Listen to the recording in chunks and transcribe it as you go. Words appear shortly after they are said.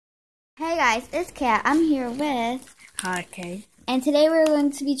Hey guys, it's Kat. I'm here with Catcakes. and today we're going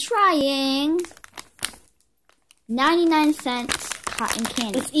to be trying 99-cent cotton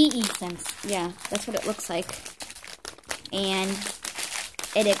candy. It's EE cents. Yeah, that's what it looks like. And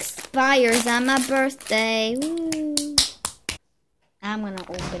it expires on my birthday. Woo. I'm gonna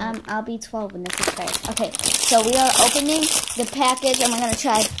open it. I'll be 12 when this expires. Okay, so we are opening the package and we're going to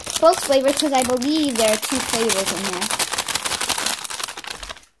try both flavors because I believe there are 2 flavors in here.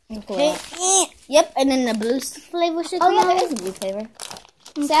 Okay. Yep, and then the blue flavor should come Oh yeah, out. there is a blue flavor.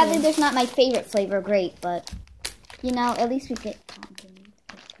 Okay. Sadly, there's not my favorite flavor, great, but, you know, at least we get cotton candy.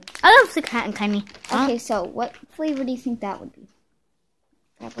 I love the cotton candy. Okay, so what flavor do you think that would be?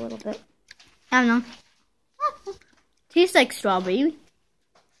 Grab a little bit. I don't know. Tastes like strawberry.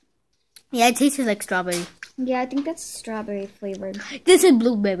 Yeah, it tastes like strawberry. Yeah, I think that's strawberry flavored. This is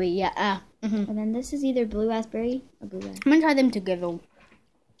blueberry, yeah. And then this is either blue raspberry or blue raspberry. I'm gonna try them together.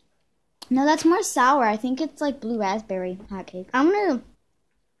 No, that's more sour. I think it's like blue raspberry hotcake. I'm gonna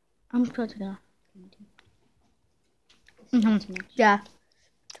try together. Yeah.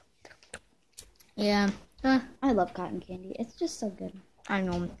 Yeah. I love cotton candy. It's just so good. I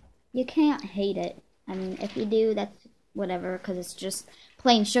know. You can't hate it. I mean, if you do, that's whatever, because it's just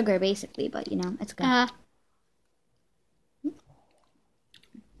plain sugar, basically. But, you know, it's good.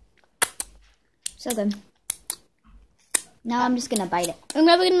 So good. Now I'm just going to bite it. I'm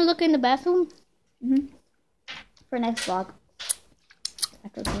never gonna look in the bathroom. For next vlog.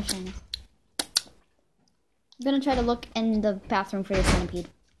 After finishing. I'm going to try to look in the bathroom for the centipede.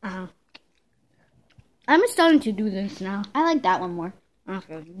 I'm starting to do this now. I like that one more.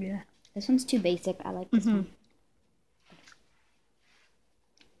 Okay, yeah. This one's too basic. I like this one.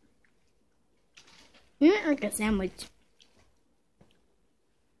 You eat like a sandwich.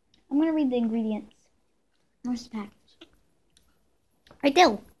 I'm going to read the ingredients. Where's the package? Right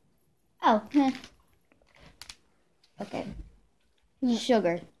there. Oh. Okay.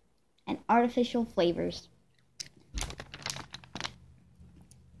 Sugar and artificial flavors.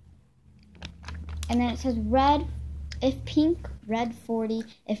 And then it says red, if pink, red 40,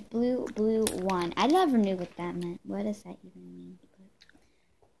 if blue, blue 1. I never knew what that meant. What does that even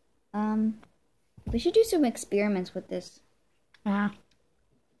mean? We should do some experiments with this. I'm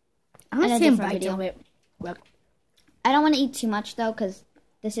In gonna a see him different bite video. of it. Look. I don't want to eat too much though, because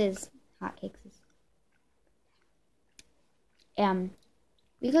this is hotcakes.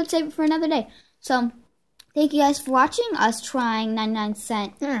 We could save it for another day. So, thank you guys for watching us trying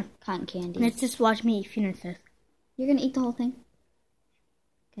 99-cent cotton candy. Let's just watch me finish this. You're gonna eat the whole thing?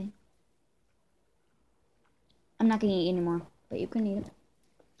 Okay. I'm not gonna eat anymore, but you can eat it.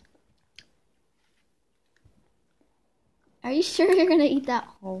 Are you sure you're gonna eat that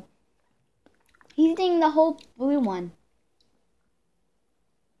whole? He's eating the whole blue one.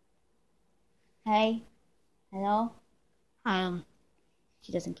 Hey? Hello?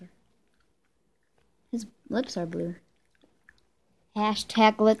 She doesn't care. His lips are blue.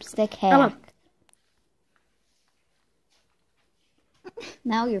 Hashtag lipstick hack.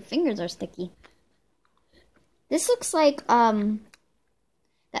 Now your fingers are sticky. This looks like that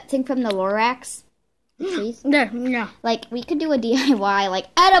thing from the Lorax trees. There, yeah. Like we could do a DIY like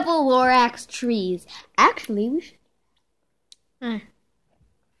edible Lorax trees. Actually, we should.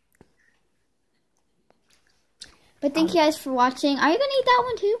 But thank you guys for watching. Are you gonna eat that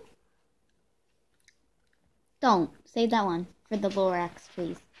one too? Don't save that one for the Lorax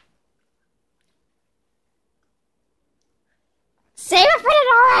trees. Save it for the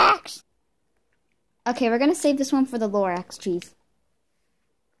Lorax! Okay, we're gonna save this one for the Lorax trees.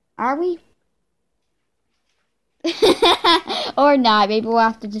 Are we? Or not. Maybe we'll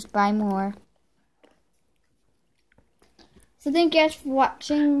have to just buy more. So thank you guys for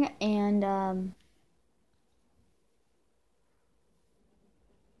watching, and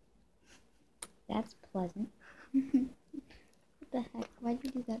that's pleasant. What the heck? Why'd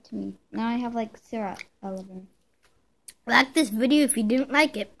you do that to me? Now I have like syrup all over me. Like this video if you didn't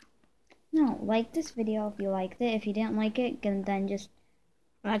like it. No, like this video if you liked it. If you didn't like it, then just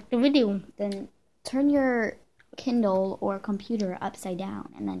Like the video. then turn your Kindle or computer upside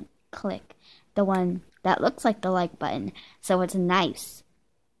down and then click the one that looks like the like button so it's nice.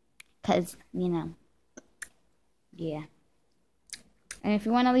 Because, you know, yeah. And if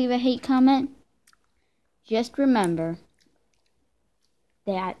you want to leave a hate comment, just remember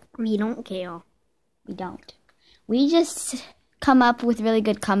that We don't care. we don't. We just come up with really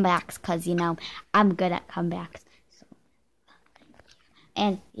good comebacks because, you know, I'm good at comebacks. So.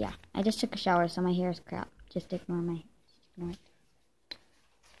 And, yeah, I just took a shower, so my hair is crap. Just ignore my...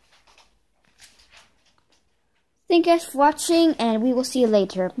 Thank you guys for watching, and we will see you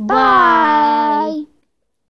later. Bye. Bye.